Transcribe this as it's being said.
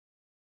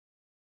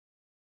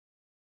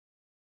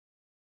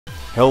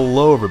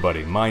Hello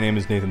everybody, my name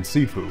is Nathan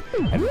Sifu,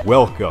 and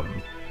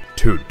welcome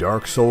to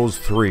Dark Souls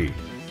 3.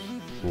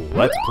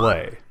 Let's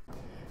play.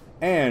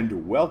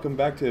 And welcome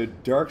back to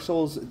Dark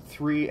Souls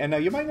 3, and now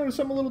you might notice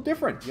I'm a little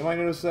different. You might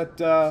notice that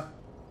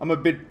I'm a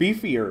bit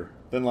beefier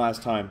than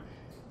last time.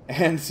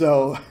 And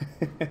so,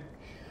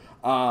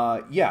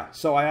 yeah,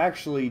 so I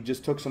actually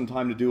just took some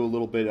time to do a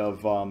little bit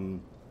of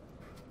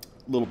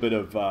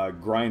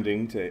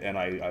grinding, and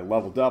I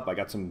leveled up. I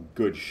got some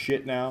good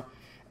shit now.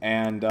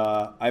 And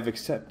I've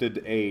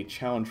accepted a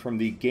challenge from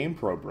the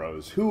GamePro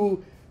Bros,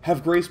 who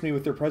have graced me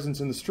with their presence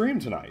in the stream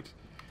tonight.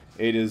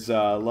 It is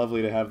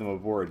lovely to have them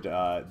aboard.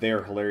 They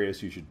are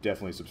hilarious. You should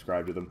definitely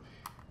subscribe to them.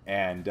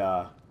 And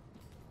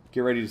get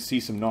ready to see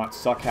some not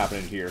suck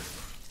happening here.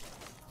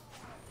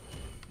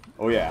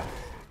 Oh yeah.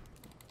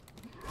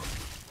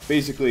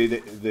 Basically,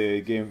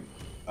 the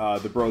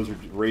bros are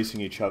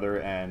racing each other,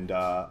 and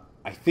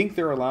I think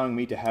they're allowing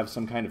me to have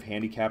some kind of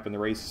handicap in the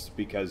race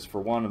because,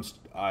 for one,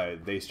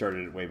 they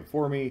started it way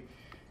before me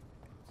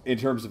in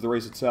terms of the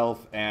race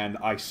itself, and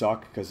I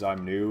suck because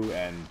I'm new,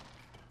 and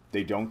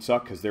they don't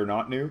suck because they're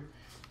not new.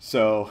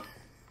 So,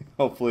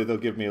 hopefully they'll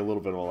give me a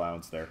little bit of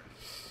allowance there.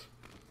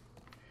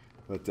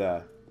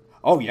 But,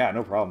 oh yeah,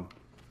 no problem.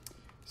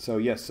 So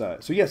yes,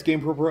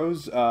 GamePro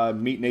Bros,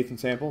 meet Nathan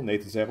Sample.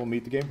 Nathan Sample,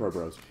 meet the GamePro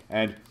Bros.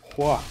 And,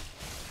 whoa.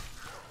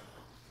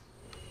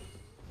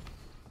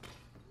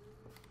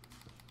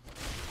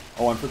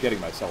 Oh, I'm forgetting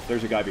myself.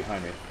 There's a guy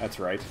behind me. That's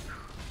right.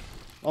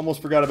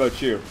 Almost forgot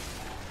about you.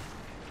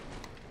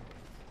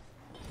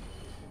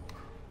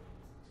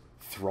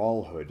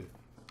 Thrall hood.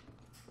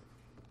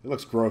 It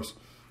looks gross.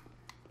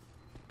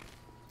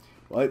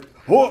 What?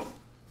 Oh!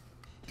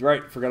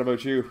 Right, forgot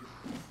about you.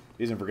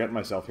 Isn't forgetting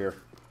myself here.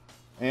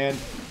 And...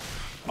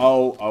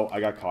 Oh, I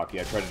got cocky.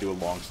 I tried to do a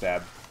long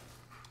stab.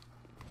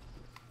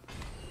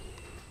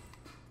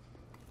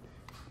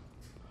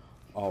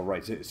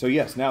 Alright, so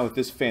yes, now with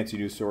this fancy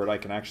new sword, I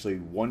can actually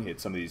one-hit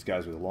some of these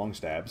guys with long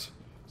stabs.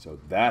 So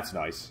that's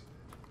nice.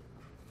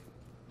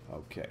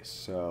 Okay,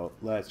 so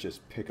let's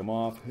just pick them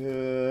off.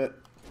 Oh,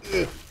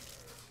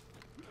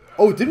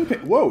 it didn't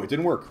pick... Whoa, it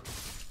didn't work.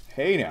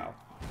 Hey, now.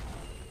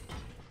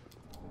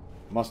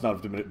 Must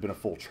not have been a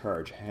full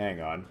charge. Hang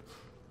on.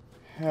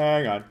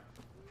 Hang on.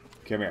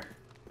 Come here.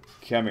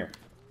 Come here.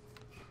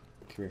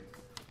 Come here.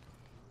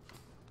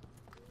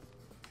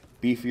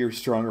 Beefier,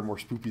 stronger, more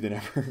spoopy than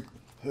ever.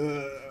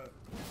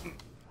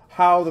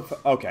 How the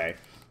okay,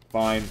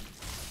 fine,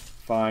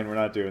 we're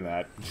not doing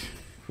that.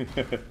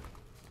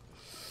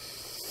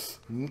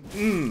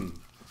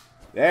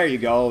 There you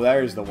go,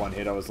 there's the one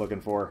hit I was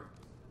looking for.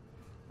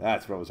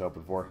 That's what I was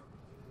hoping for.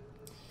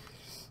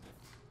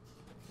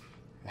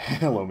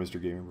 Hello, Mr.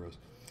 Gaming Bros.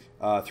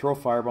 Throw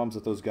firebombs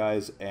at those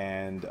guys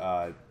and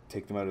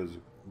take them out as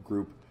a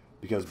group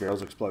because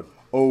barrels explode.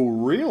 Oh,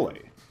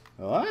 really?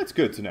 Well, that's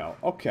good to know.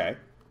 Okay,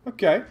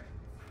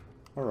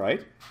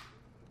 alright.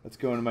 Let's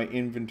go into my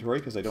inventory,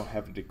 because I don't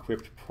have it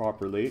equipped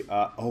properly.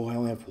 Oh, I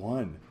only have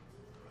one.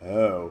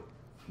 Oh.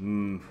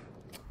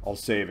 I'll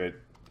save it.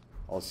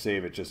 I'll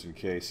save it just in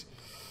case.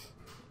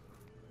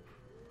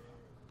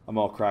 I'm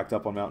all cracked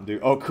up on Mountain Dew.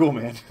 Oh, cool,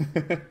 man.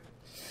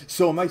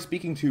 So, am I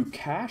speaking to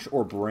Cash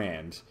or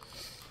Brand?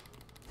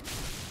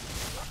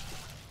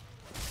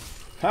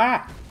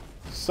 Ha!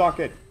 Suck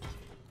it.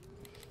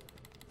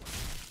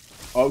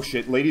 Oh,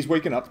 shit. Lady's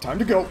waking up. Time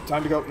to go.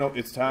 Time to go. No,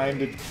 it's time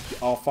to...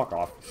 Oh, fuck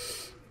off.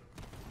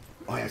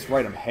 Oh, that's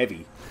right, I'm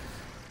heavy.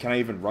 Can I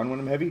even run when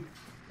I'm heavy?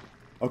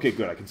 Okay,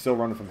 good, I can still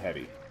run if I'm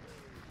heavy.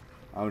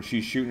 Oh, and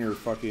she's shooting her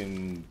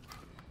fucking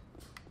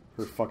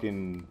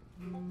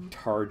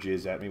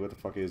targes at me. What the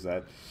fuck is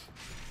that?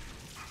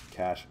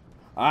 Cash.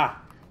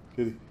 Ah!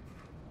 Good.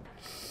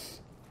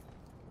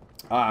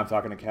 Ah, I'm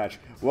talking to Cash.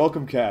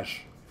 Welcome,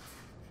 Cash.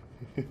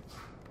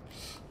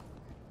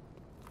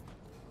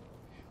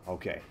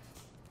 Okay.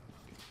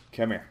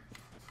 Come here.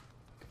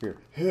 Come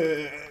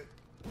here.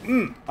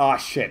 Ah,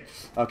 shit.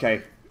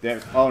 Okay.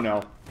 There. Oh,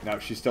 no. No,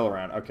 she's still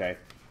around. Okay.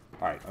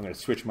 Alright, I'm going to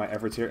switch my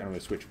efforts here, and I'm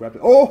going to switch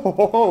weapons.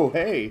 Oh,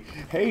 hey.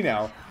 Hey,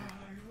 now.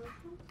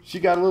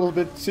 She got a little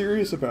bit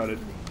serious about it.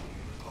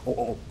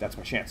 Oh, that's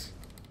my chance.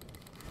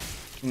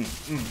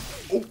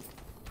 Oh,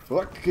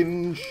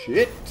 fucking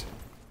shit.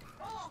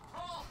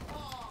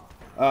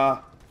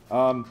 Yeah,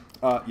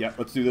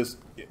 let's do this.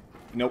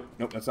 Nope,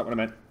 that's not what I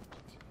meant.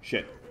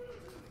 Shit.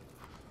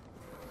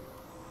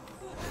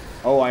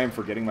 Oh, I am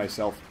forgetting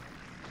myself.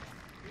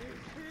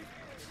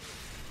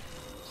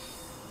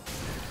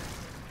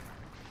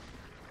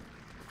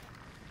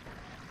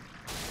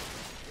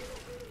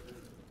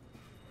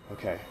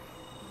 Okay.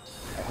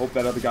 I hope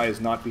that other guy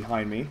is not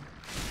behind me.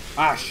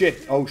 Ah,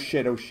 shit! Oh,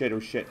 shit, oh, shit, oh,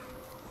 shit.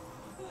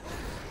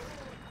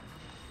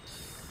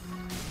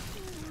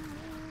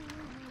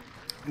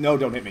 No,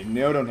 don't hit me.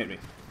 No, don't hit me.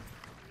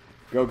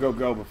 Go, go,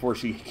 go before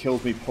she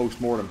kills me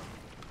post-mortem.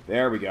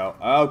 There we go.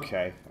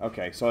 Okay,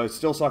 okay. So I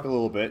still suck a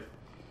little bit.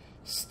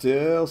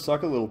 Still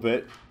suck a little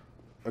bit.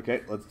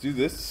 Okay, let's do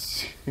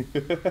this.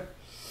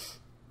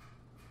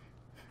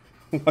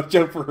 Watch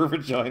out for her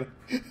vagina.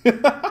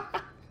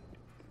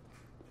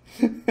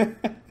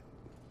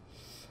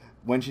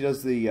 When she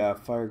does the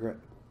fire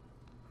grab...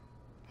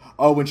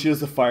 Oh, when she does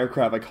the fire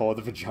crab, I call it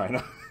the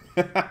vagina.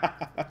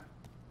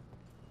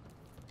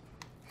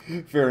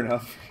 Fair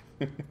enough.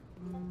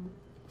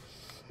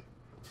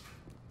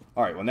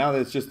 Alright, well now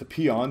that it's just the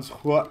peons...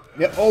 What?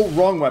 Yeah, oh,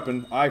 wrong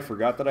weapon. I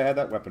forgot that I had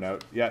that weapon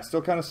out. Yeah, it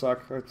still kind of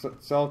suck.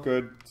 It's all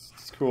good.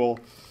 It's cool.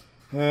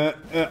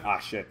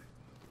 Shit.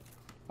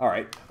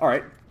 Alright,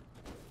 alright.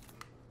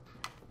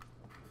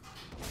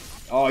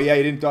 Oh, yeah,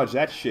 you didn't dodge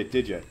that shit,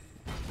 did you?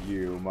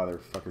 You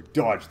motherfucker.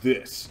 Dodge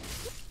this.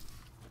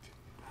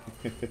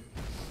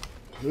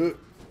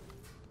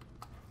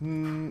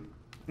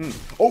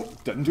 Oh,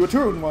 doesn't do a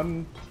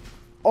 2-in-1.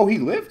 Oh, he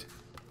lived?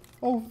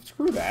 Oh,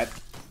 screw that.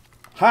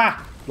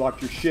 Ha!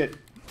 Blocked your shit.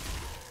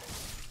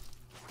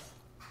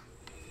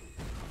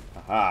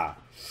 Aha.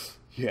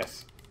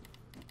 Yes.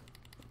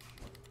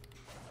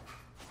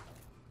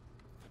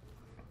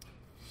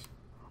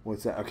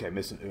 What's that? Okay,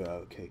 missing.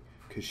 Okay.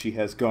 Because she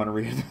has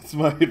gonorrhea. That's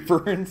my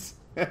inference.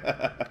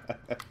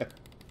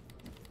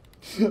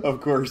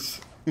 Of course.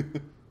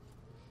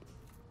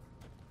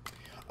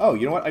 Oh,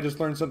 you know what? I just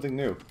learned something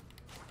new.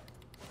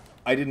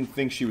 I didn't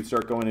think she would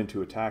start going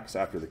into attacks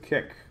after the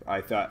kick.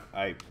 I thought,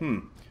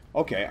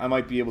 okay, I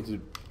might be able to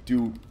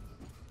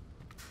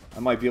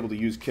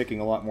use kicking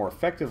a lot more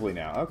effectively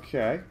now.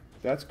 Okay,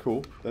 that's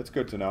cool. That's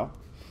good to know.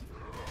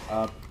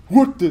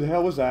 What the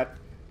hell was that?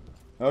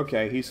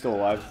 Okay, he's still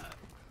alive.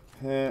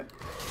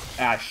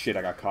 Shit,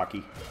 I got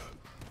cocky.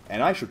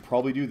 And I should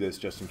probably do this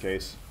just in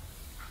case.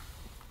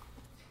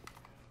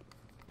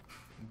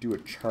 Do a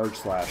charge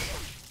slash.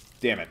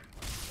 Damn it.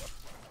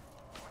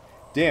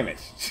 Damn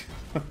it.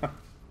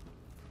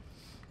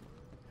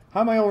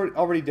 How am I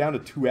already down to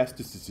 2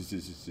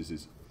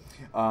 S's?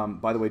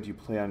 By the way, do you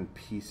play on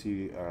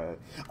PC?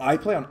 I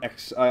play on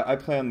I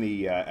play on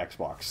the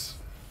Xbox.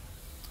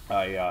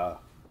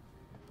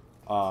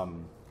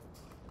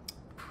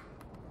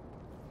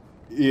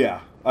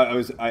 Yeah.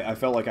 I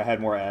felt like I had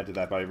more to add to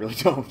that, but I really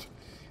don't.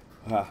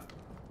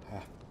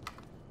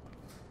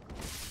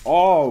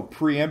 Oh,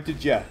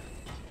 preempted ya.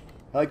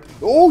 Like,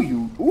 oh,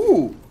 you,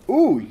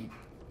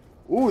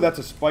 ooh, that's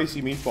a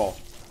spicy meatball.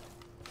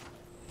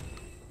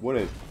 What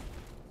a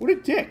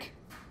dick.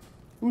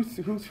 Who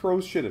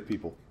throws shit at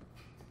people?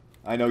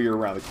 I know you're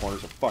around the corner,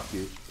 so fuck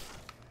you.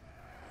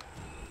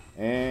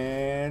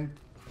 And,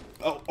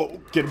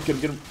 oh, get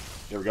him.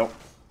 There we go.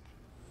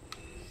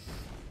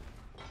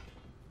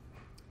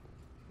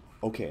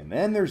 Okay, and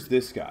then there's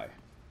this guy.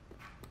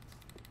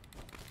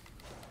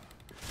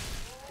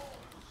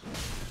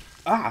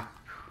 Ah!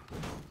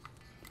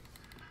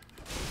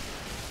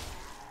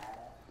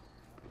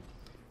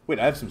 Wait,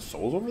 I have some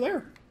souls over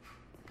there?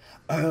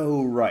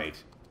 Oh,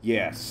 right.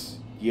 Yes.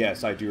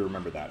 Yes, I do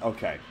remember that.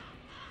 Okay.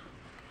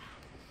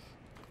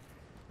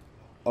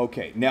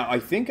 Okay, now I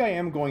think I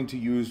am going to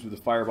use the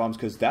fire bombs,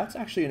 because that's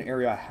actually an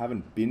area I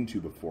haven't been to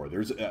before.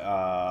 There's,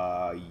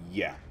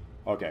 yeah.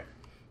 Okay.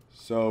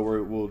 So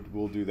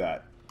we'll do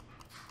that.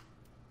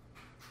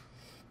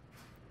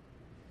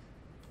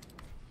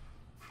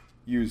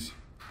 Use.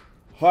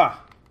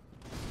 Ha!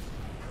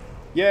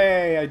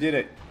 Yay! I did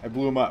it. I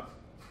blew him up.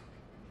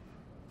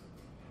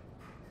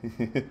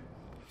 I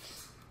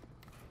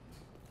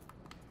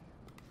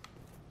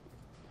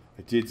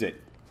did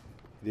it.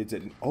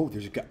 Oh,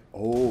 there's a guy.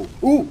 Oh,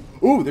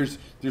 ooh! There's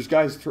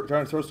guys trying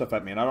to throw stuff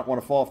at me, and I don't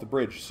want to fall off the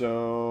bridge.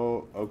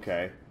 So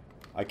okay,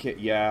 I can't.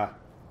 Yeah.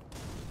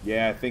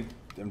 I think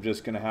I'm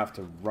just gonna have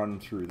to run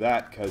through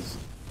that because,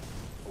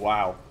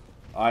 wow,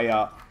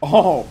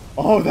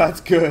 oh, that's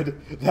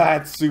good.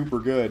 That's super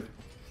good.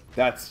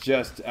 That's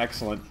just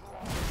excellent.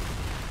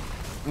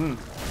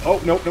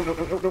 Oh, no.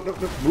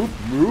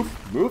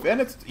 Move. And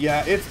it's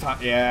time.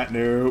 Yeah,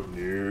 nope.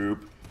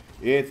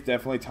 It's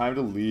definitely time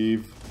to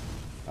leave.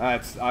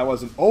 I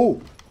wasn't.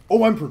 Oh,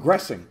 I'm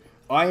progressing.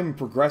 I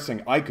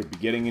could be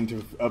getting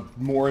into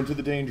more into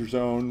the danger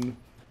zone.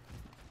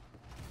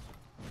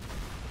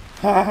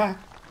 Ha!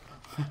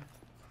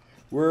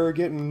 We're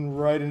getting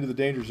right into the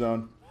danger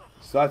zone.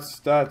 So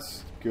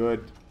that's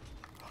good.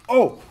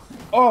 Oh.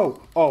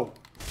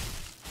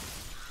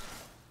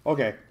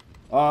 Okay.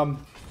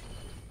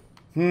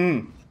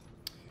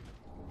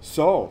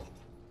 So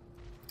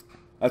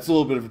that's a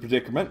little bit of a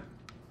predicament.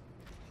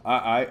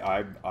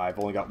 I've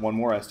only got one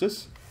more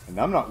Estus, and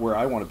I'm not where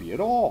I want to be at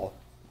all.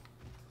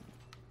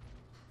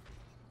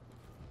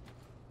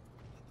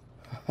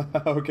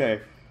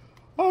 Okay.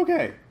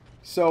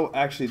 So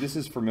actually, this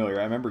is familiar.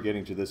 I remember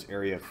getting to this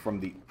area from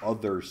the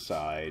other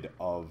side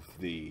of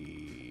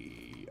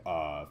the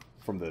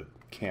from the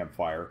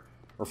campfire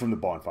or from the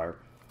bonfire.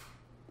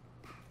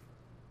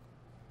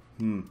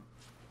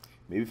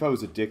 Maybe if I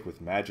was a dick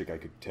with magic, I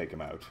could take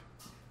him out.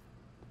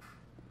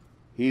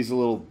 He's a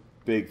little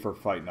big for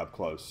fighting up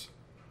close.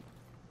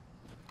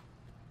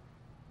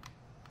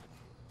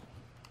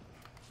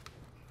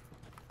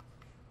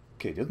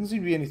 Okay, doesn't seem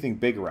to be anything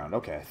big around.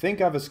 Okay, I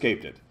think I've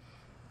escaped it.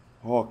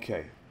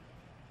 Okay.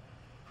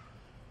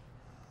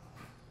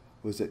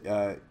 Was it,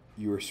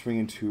 you were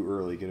swinging too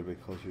early. Get a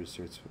bit closer to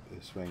start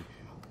swing.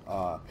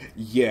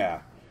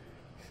 Yeah.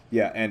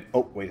 Yeah, and,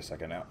 oh, wait a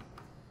second now.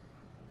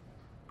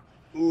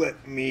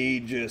 Let me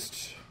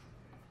just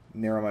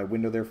narrow my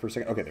window there for a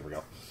second. Okay, there we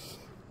go.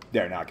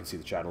 There, now I can see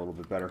the chat a little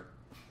bit better.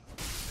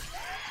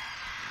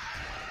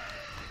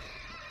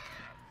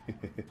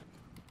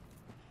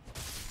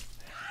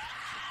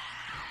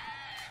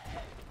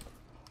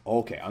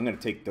 Okay, I'm going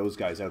to take those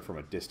guys out from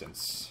a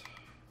distance.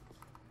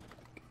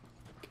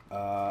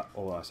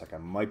 Hold on a second. I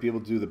might be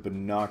able to do the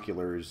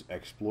binoculars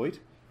exploit.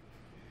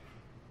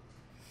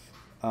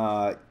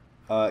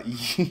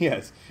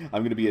 Yes,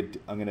 I'm gonna be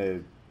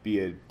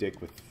a dick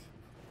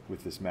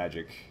with this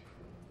magic.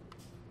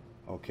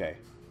 Okay,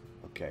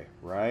 okay,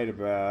 right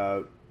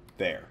about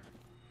there.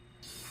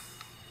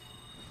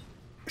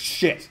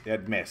 Shit,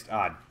 that missed.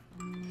 Ah,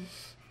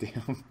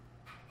 damn.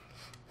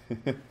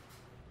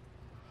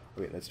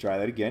 Okay, let's try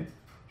that again.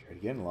 Try it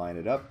again. Line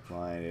it up.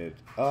 Line it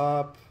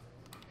up.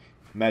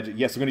 Magic.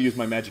 Yes, I'm gonna use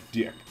my magic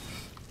dick.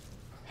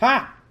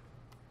 Ha!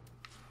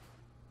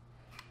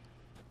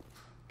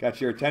 Got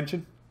your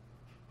attention?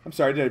 I'm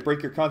sorry, did I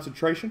break your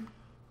concentration?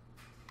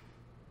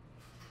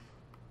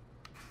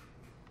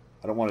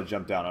 I don't want to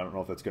jump down. I don't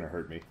know if that's going to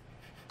hurt me.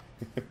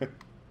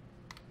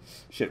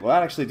 Shit, well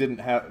that actually didn't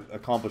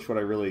accomplish what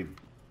I really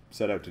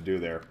set out to do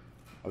there.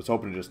 I was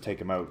hoping to just take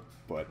him out,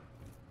 but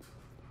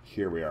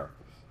here we are.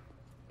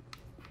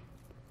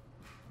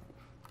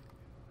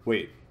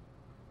 Wait.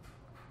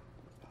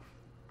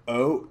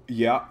 Oh,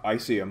 yeah, I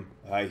see him.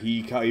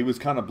 He was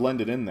kind of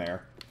blended in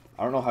there.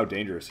 I don't know how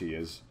dangerous he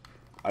is.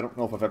 I don't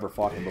know if I've ever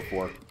fought him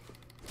before.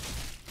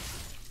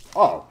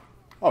 Oh.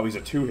 Oh, he's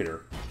a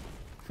two-hitter.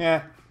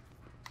 Yeah.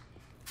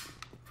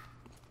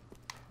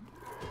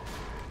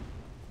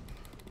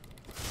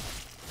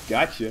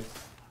 Gotcha.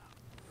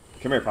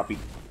 Come here, puppy.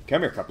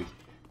 Come here, puppy.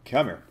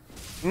 Come here.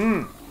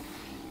 Mmm.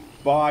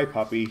 Bye,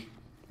 puppy.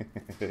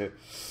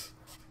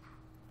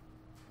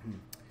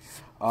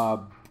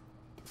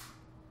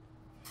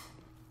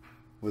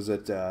 Was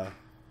it,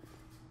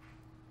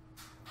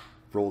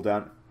 roll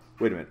down?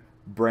 Wait a minute.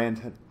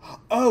 Brand.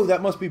 Oh,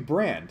 that must be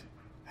Brand.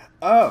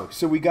 Oh,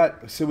 so we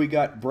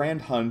got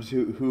Brand Hunt,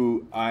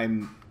 who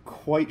I'm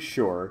quite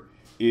sure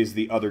is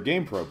the other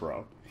GamePro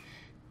bro.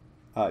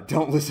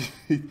 Don't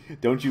listen.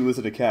 Don't you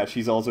listen to Cash?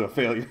 He's also a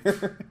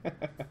failure.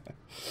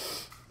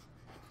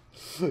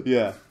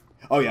 Yeah.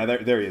 Oh yeah,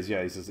 there he is.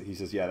 Yeah, he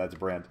says yeah, that's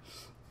Brand.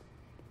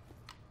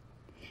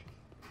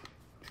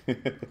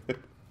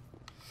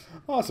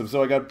 Awesome.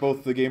 So I got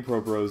both the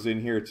GamePro bros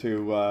in here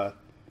to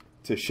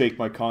shake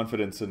my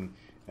confidence and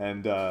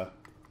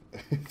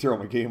throw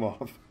my game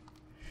off.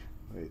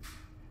 Wait.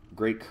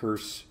 Great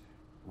curse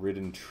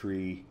ridden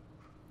tree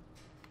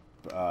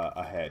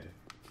ahead.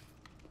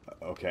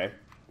 Okay.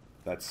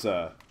 That's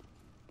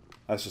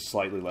just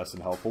slightly less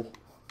than helpful.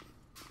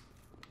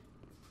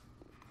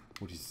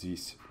 What is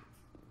this?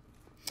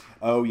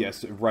 Oh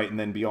yes, right, and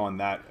then beyond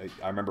that,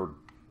 I remember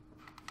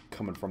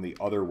coming from the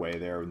other way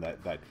there, and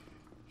that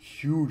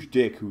huge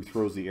dick who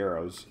throws the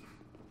arrows.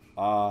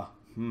 So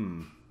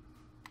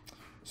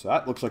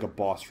that looks like a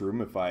boss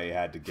room, if I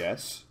had to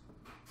guess.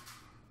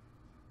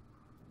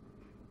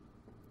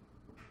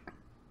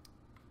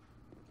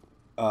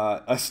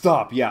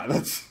 Stop. Yeah,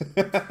 that's...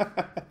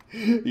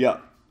 Yeah,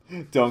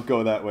 don't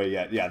go that way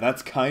yet. Yeah,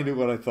 that's kind of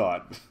what I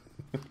thought.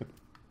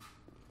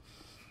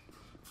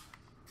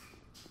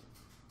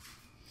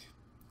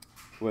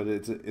 Well,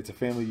 it's a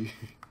family...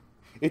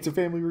 It's a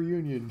family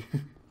reunion.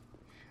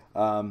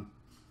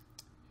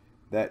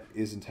 That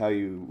isn't how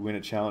you win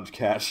a challenge,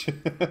 Cash.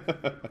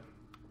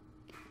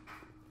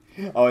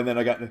 Oh, and then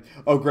I got...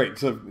 Oh, great.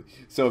 So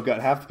I've got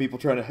half the people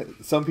trying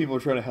to... Some people are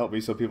trying to help me,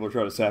 some people are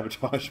trying to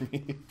sabotage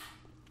me.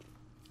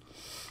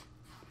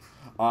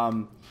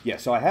 Yeah,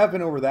 so I have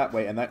been over that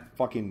way, and that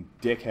fucking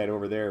dickhead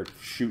over there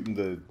shooting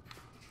the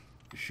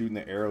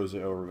arrows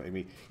over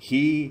me.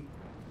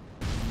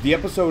 The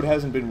episode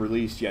hasn't been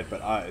released yet,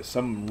 but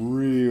some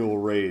real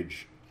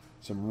rage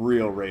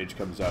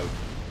comes out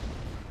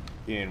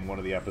in one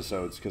of the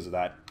episodes because of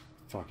that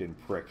fucking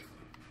prick.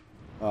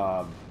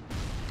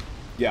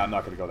 Yeah, I'm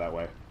not going to go that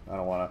way. I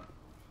don't want to.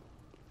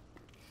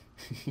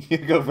 You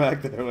go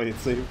back that way and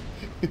save.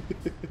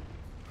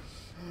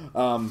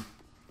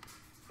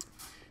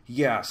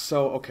 Yeah,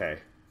 so, okay.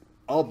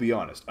 I'll be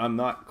honest. I'm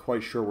not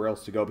quite sure where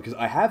else to go because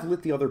I have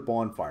lit the other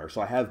bonfire,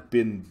 so I have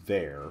been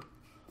there.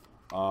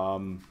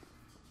 I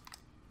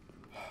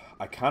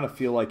kind of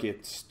feel like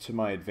it's to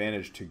my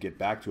advantage to get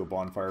back to a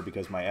bonfire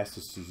because my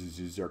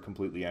essences are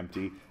completely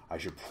empty. I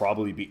should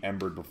probably be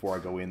embered before I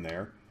go in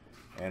there.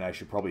 And I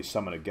should probably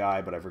summon a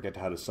guy, but I forget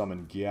how to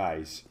summon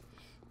guys.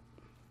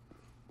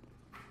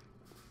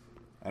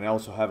 And I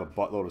also have a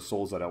buttload of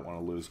souls I don't want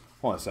to lose.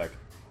 Hold on a sec.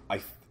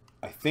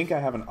 I think I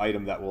have an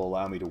item that will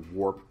allow me to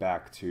warp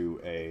back to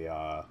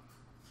a...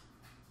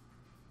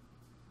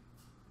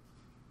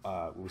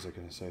 what was I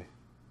going to say?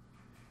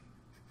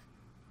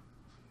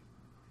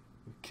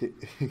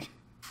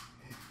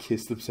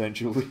 Kiss them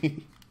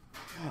sensually.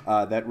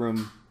 That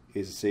room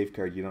is a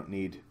safeguard. You don't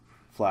need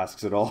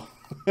flasks at all.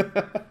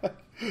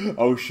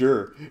 Oh,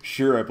 sure.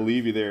 Sure, I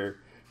believe you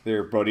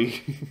there,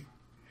 buddy.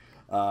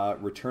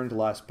 Return to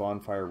last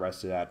bonfire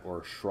rested at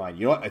or shrine.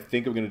 You know what? I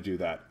think I'm going to do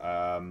that.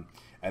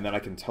 And then I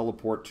can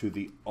teleport to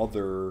the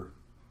other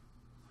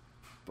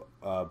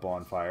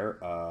bonfire.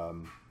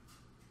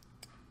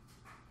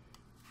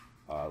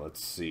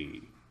 Let's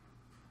see.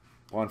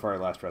 Bonfire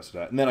last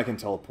rested at. And then I can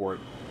teleport.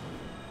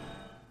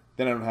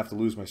 Then I don't have to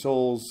lose my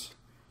souls.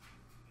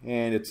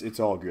 And it's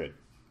all good.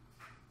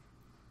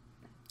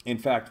 In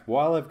fact,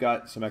 while I've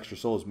got some extra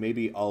souls,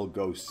 maybe I'll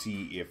go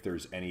see if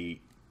there's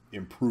any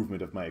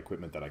improvement of my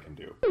equipment that I can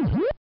do.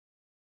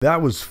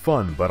 That was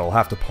fun, but I'll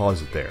have to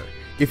pause it there.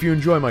 If you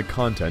enjoy my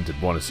content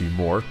and want to see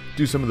more,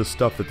 do some of the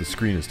stuff that the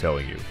screen is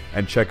telling you,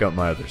 and check out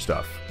my other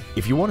stuff.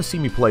 If you want to see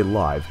me play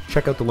live,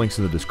 check out the links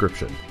in the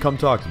description. Come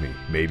talk to me,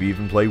 maybe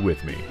even play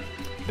with me.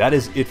 That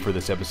is it for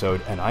this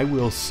episode, and I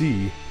will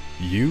see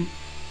you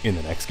in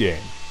the next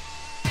game.